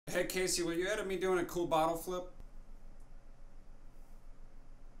Hey Casey, will you edit me doing a cool bottle flip?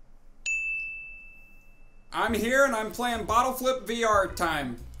 I'm here and I'm playing Bottle Flip VR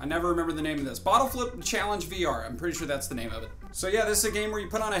time. I never remember the name of this. Bottle Flip Challenge VR. I'm pretty sure that's the name of it. So yeah, this is a game where you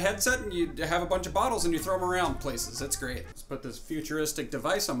put on a headset and you have a bunch of bottles and you throw them around places. That's great. Let's put this futuristic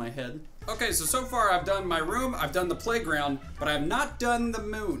device on my head. Okay, so far I've done my room, I've done the playground, but I have not done the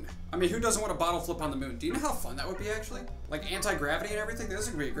moon. I mean, who doesn't want a bottle flip on the moon? Do you know how fun that would be actually? Like anti-gravity and everything? This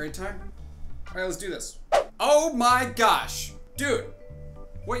would be a great time. All right, let's do this. Oh my gosh. Dude,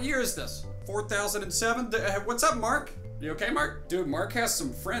 what year is this? 4007? What's up, Mark? You okay, Mark? Dude, Mark has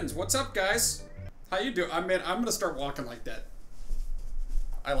some friends. What's up, guys? How you doing? I mean, I'm gonna start walking like that.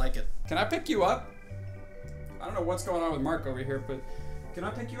 I like it. Can I pick you up? I don't know what's going on with Mark over here, but can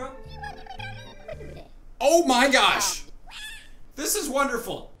I pick you up? Oh my gosh! This is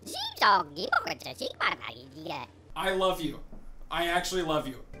wonderful. I love you. I actually love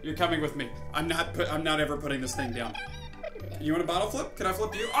you. You're coming with me. I'm not ever putting this thing down. You want a bottle flip? Can I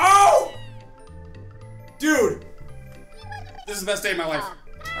flip you? Oh! Dude! This is the best day of my life.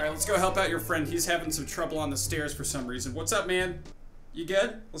 Alright, let's go help out your friend. He's having some trouble on the stairs for some reason. What's up, man? You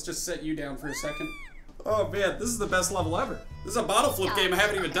good? Let's just set you down for a second. Oh man, this is the best level ever. This is a bottle flip game. I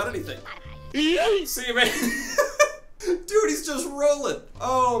haven't even done anything. See you, man. Dude, he's just rolling.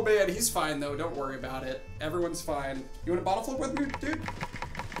 Oh man, he's fine though. Don't worry about it. Everyone's fine. You want a bottle flip with me, dude?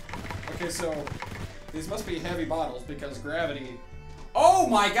 Okay, so these must be heavy bottles because gravity. Oh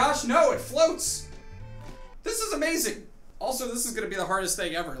my gosh, no, it floats. This is amazing. Also, this is gonna be the hardest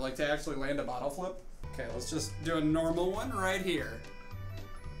thing ever, like to actually land a bottle flip. Okay, let's just do a normal one right here.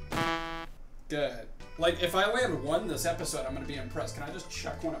 Good. Like, if I land one this episode, I'm gonna be impressed. Can I just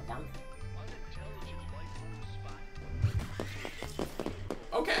chuck one at Mark?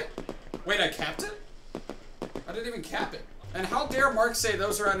 Okay. Wait, I capped it? I didn't even cap it. And how dare Mark say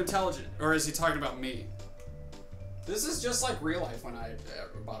those are unintelligent? Or is he talking about me? This is just like real life when I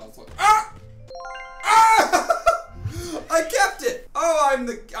bottle flip. Ah! Ah! I kept it! Oh, I'm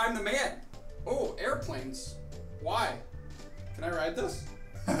the man. Oh, airplanes. Why? Can I ride this?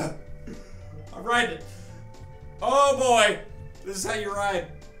 I'm riding it. Oh boy. This is how you ride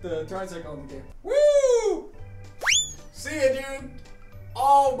the tricycle in the game. Woo! See ya, dude.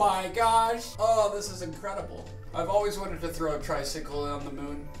 Oh my gosh. Oh, this is incredible. I've always wanted to throw a tricycle on the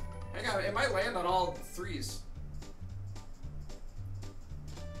moon. Hang on, it might land on all threes.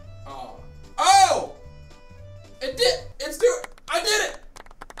 Oh. Oh! It did! It's doing. I did it!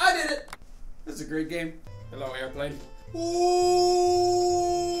 I did it! This is a great game. Hello, airplane.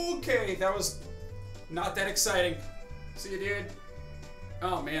 Ooh, okay, that was not that exciting. See you, dude.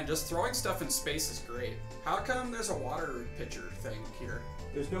 Oh man, just throwing stuff in space is great. How come there's a water pitcher thing here?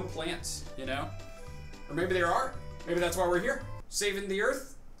 There's no plants, you know? Or maybe there are. Maybe that's why we're here. Saving the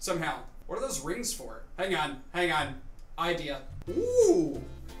Earth somehow. What are those rings for? Hang on, hang on. Idea. Ooh!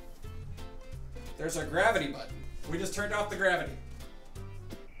 There's our gravity button. We just turned off the gravity.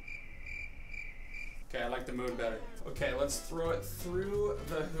 Okay, I like the moon better. Okay, let's throw it through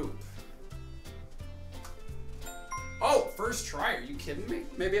the hoop. Oh, first try, are you kidding me?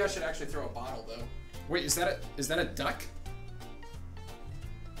 Maybe I should actually throw a bottle though. Wait, is that a duck?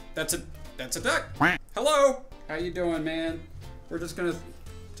 That's a duck. Hello, how you doing, man? We're just gonna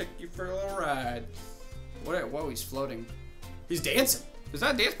take you for a little ride. Whoa, he's floating. He's dancing. Is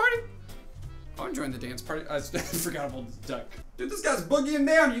that a dance party? I'm enjoying the dance party. I forgot about the duck. Dude, this guy's boogieing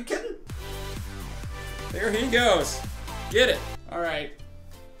down, you kidding? There he goes. Get it. All right.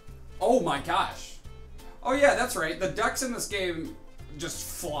 Oh my gosh. Oh yeah, that's right. The ducks in this game just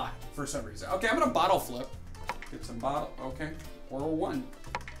fly for some reason. Okay, I'm gonna bottle flip. Get some bottle, okay. 401.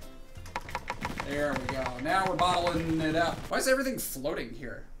 There we go. Now we're bottling it up. Why is everything floating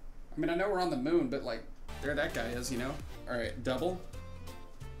here? I mean, I know we're on the moon, but like, there that guy is, you know? All right, double.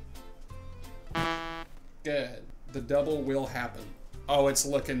 Good. The double will happen. Oh, it's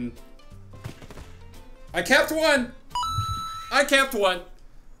looking... I capped one! I capped one!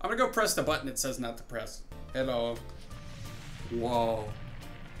 I'm gonna go press the button it says not to press. Hello. Whoa.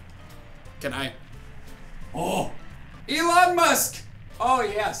 Can I? Oh! Elon Musk! Oh,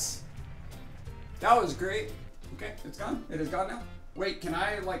 yes. That was great. Okay, it's gone. It is gone now. Wait, can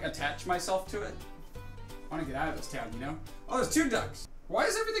I, like, attach myself to it? I want to get out of this town, you know? Oh, there's two ducks. Why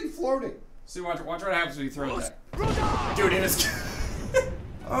is everything floating? See, watch what happens when you throw it back. Dude, it is...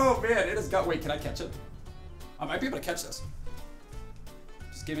 Oh, man, it has got... Wait, can I catch it? I might be able to catch this.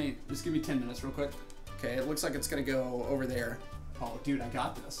 Just give me 10 minutes real quick. Okay, it looks like it's gonna go over there. Oh, dude, I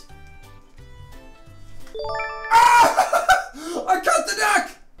got this. Ah! I caught the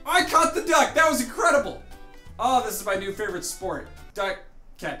duck! I caught the duck! That was incredible! Oh, this is my new favorite sport. Duck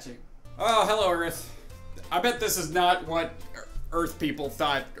Catching. Oh, hello, Earth. I bet this is not what Earth people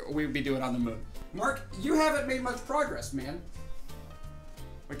thought we would be doing on the moon. Mark, you haven't made much progress, man.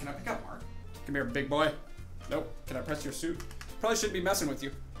 Wait, can I pick up Mark? Come here, big boy. Nope. Can I press your suit? Probably shouldn't be messing with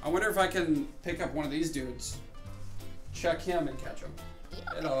you. I wonder if I can pick up one of these dudes. Check him and catch him.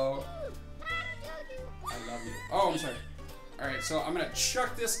 Hello. I love you. Oh, I'm sorry. All right, so I'm gonna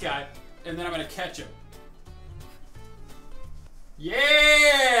chuck this guy, and then I'm gonna catch him.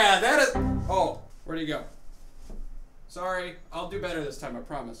 Yeah, that is. Oh, where'd he go? Sorry, I'll do better this time, I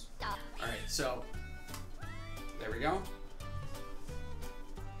promise. All right, so there we go.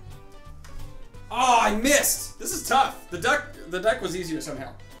 Oh, I missed. This is tough. The duck was easier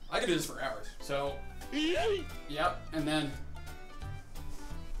somehow. I could do this for hours. So, yep, and then.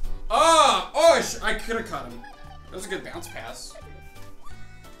 Oh, I could have caught him. That was a good bounce pass.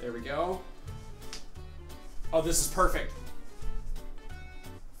 There we go. Oh, this is perfect.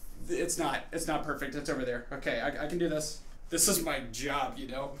 It's not perfect. It's over there. Okay, I can do this. This is my job, you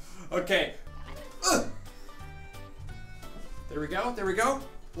know? Okay. There we go. There we go. A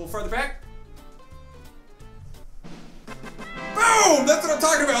little farther back. Boom! That's what I'm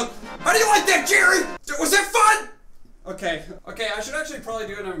talking about. How do you like that, Jerry? Was that fun? Okay. Okay, I should actually probably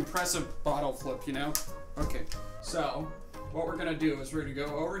do an impressive bottle flip, you know? Okay. So, what we're gonna do is we're gonna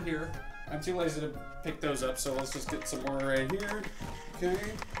go over here. I'm too lazy to pick those up, so let's just get some more right here.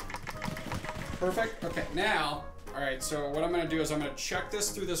 Okay. Perfect. Okay, now, all right, so what I'm gonna do is I'm gonna chuck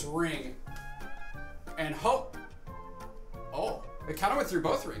this through this ring and hope. Oh, it kind of went through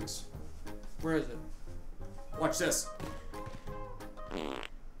both rings. Where is it? Watch this.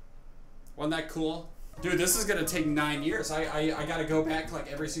 Wasn't that cool? Dude, this is gonna take 9 years. I gotta go back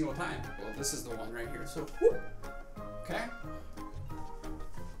like every single time. Well, this is the one right here, so whoop. Okay.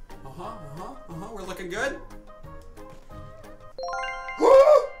 We're looking good.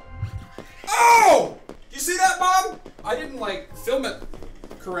 Oh! You see that, Mom? I didn't like film it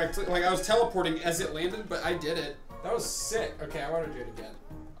correctly. Like I was teleporting as it landed, but I did it. That was sick. Okay, I want to do it again.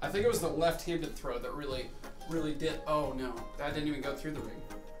 I think it was the left-handed throw that really did. Oh no, that didn't even go through the ring.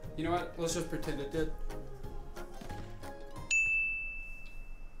 You know what? Let's just pretend it did.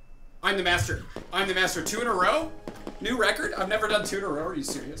 I'm the master. I'm the master. 2 in a row? New record? I've never done 2 in a row. Are you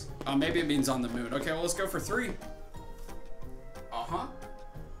serious? Oh, maybe it means on the moon. Okay, well, let's go for 3.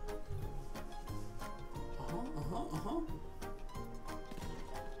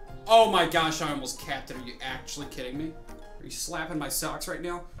 Oh my gosh, I almost capped it. Are you actually kidding me? Are you slapping my socks right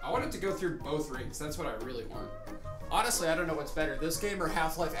now? I want it to go through both rings. That's what I really want. Honestly, I don't know what's better, this game or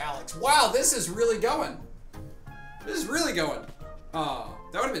Half-Life Alyx. Wow, this is really going. This is really going. Oh,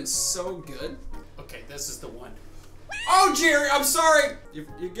 that would have been so good. Okay, this is the one. Oh, Jerry, I'm sorry. You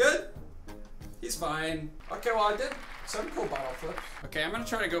good? He's fine. Okay, well, I did some cool bottle flips. Okay, I'm gonna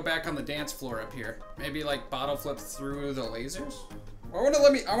try to go back on the dance floor up here. Maybe like bottle flip through the lasers? I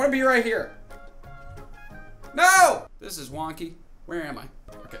wanna be right here. No! This is wonky. Where am I?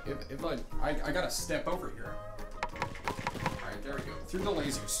 Okay, if I gotta step over here. All right, there we go. Through the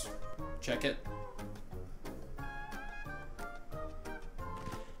lasers. Check it.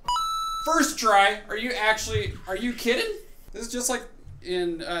 First try. Are you kidding? This is just like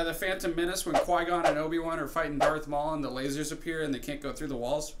in The Phantom Menace when Qui-Gon and Obi-Wan are fighting Darth Maul and the lasers appear and they can't go through the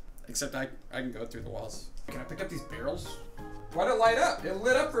walls. Except I can go through the walls. Can I pick up these barrels? Why'd it light up? It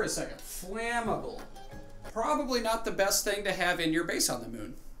lit up for a second. Flammable. Probably not the best thing to have in your base on the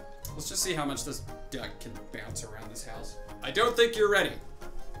moon. Let's just see how much this duck can bounce around this house. I don't think you're ready.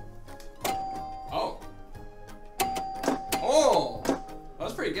 Oh. Oh, that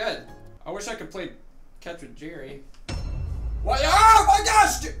was pretty good. I wish I could play catch with Jerry. What? Oh my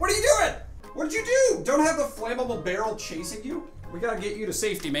gosh! What are you doing? What did you do? Don't have the flammable barrel chasing you? We gotta get you to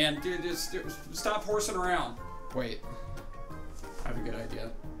safety, man. Dude, just stop horsing around. Wait. I have a good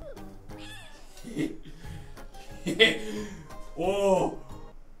idea. Oh.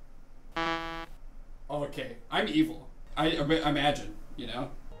 Okay, I'm evil. I imagine, you know?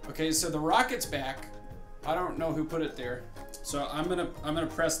 Okay, so the rocket's back. I don't know who put it there. So I'm gonna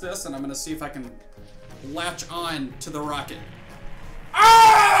press this and I'm gonna see if I can latch on to the rocket.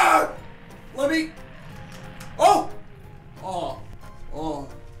 Ah! Let me. Oh! Oh. Oh.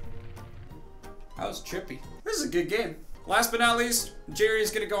 That was trippy. This is a good game. Last but not least,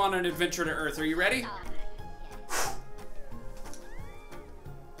 Jerry's gonna go on an adventure to Earth. Are you ready?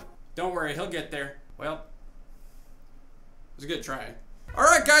 Don't worry, he'll get there. Well, it was a good try. All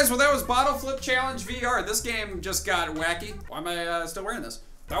right, guys, well, that was Bottle Flip Challenge VR. This game just got wacky. Why am I still wearing this?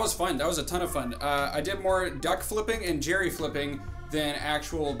 That was fun. That was a ton of fun. I did more duck flipping and Jerry flipping than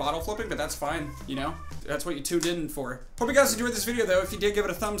actual bottle flipping, but that's fine, you know? That's what you tuned in for. Hope you guys enjoyed this video, though. If you did, give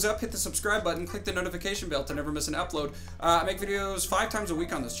it a thumbs up, hit the subscribe button, click the notification bell to never miss an upload. I make videos 5 times a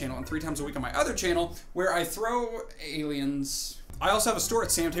week on this channel and 3 times a week on my other channel where I throw aliens. I also have a store at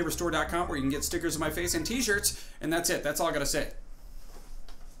samtaborstore.com where you can get stickers of my face and t-shirts, and that's it. That's all I gotta say.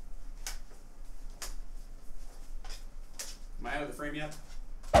 Am I out of the frame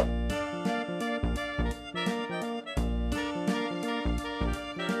yet?